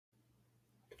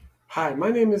Hi,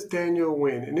 my name is Daniel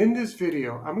Wynn, and in this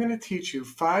video, I'm going to teach you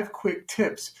 5 quick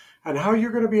tips on how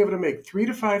you're going to be able to make $3,000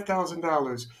 to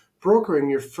 $5,000 brokering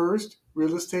your first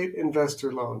real estate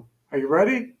investor loan. Are you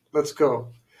ready? Let's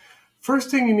go.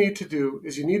 First thing you need to do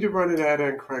is you need to run an ad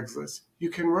on Craigslist. You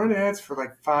can run ads for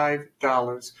like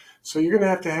 $5. So you're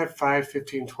going to have $5,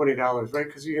 $15, $20, right?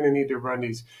 Because you're going to need to run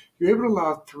these. You're able to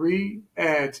allow 3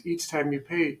 ads each time you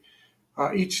pay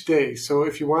each day. So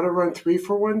if you want to run 3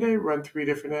 for one day, run 3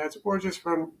 different ads, or just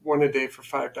run 1 a day for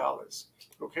 $5.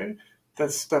 Okay,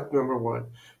 that's step number 1.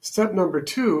 Step number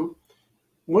 2,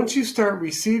 once you start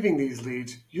receiving these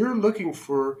leads, you're looking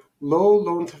for low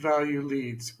loan to value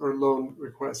leads or loan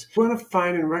requests. You want to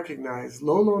find and recognize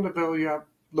low loan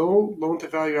to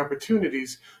value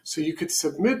opportunities so you could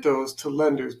submit those to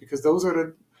lenders, because those are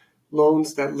the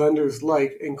loans that lenders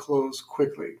like and close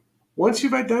quickly. Once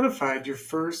you've identified your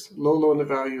first low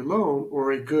loan-to-value loan or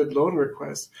a good loan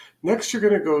request, next you're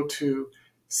going to go to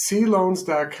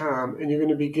cloans.com and you're going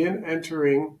to begin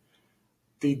entering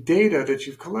the data that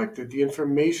you've collected, the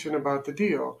information about the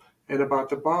deal and about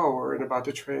the borrower and about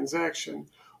the transaction.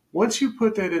 Once you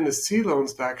put that into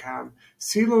cloans.com,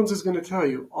 cloans is going to tell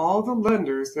you all the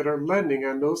lenders that are lending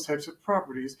on those types of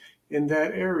properties in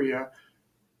that area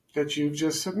that you've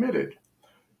just submitted.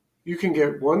 You can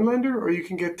get 1 lender or you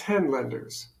can get 10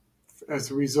 lenders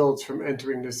as results from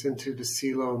entering this into the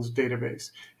cloans database.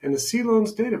 And the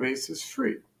cloans database is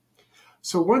free.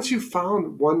 So once you've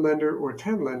found 1 lender or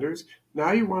 10 lenders,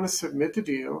 now you want to submit the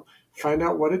deal, find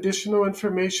out what additional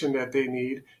information that they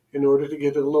need in order to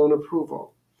get a loan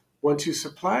approval. Once you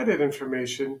supply that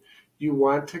information, you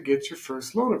want to get your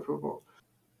first loan approval.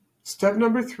 Step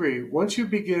number 3, once you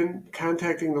begin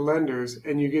contacting the lenders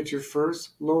and you get your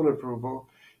first loan approval,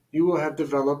 you will have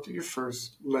developed your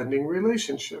first lending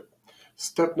relationship.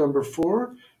 Step number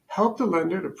 4, help the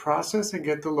lender to process and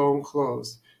get the loan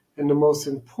closed. And the most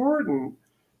important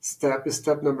step is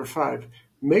step number 5.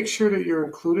 Make sure that you're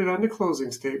included on the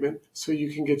closing statement so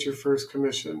you can get your first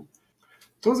commission.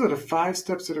 Those are the 5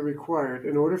 steps that are required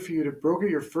in order for you to broker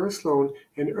your first loan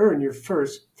and earn your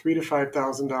first $3,000 to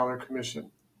 $5,000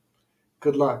 commission.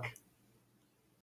 Good luck.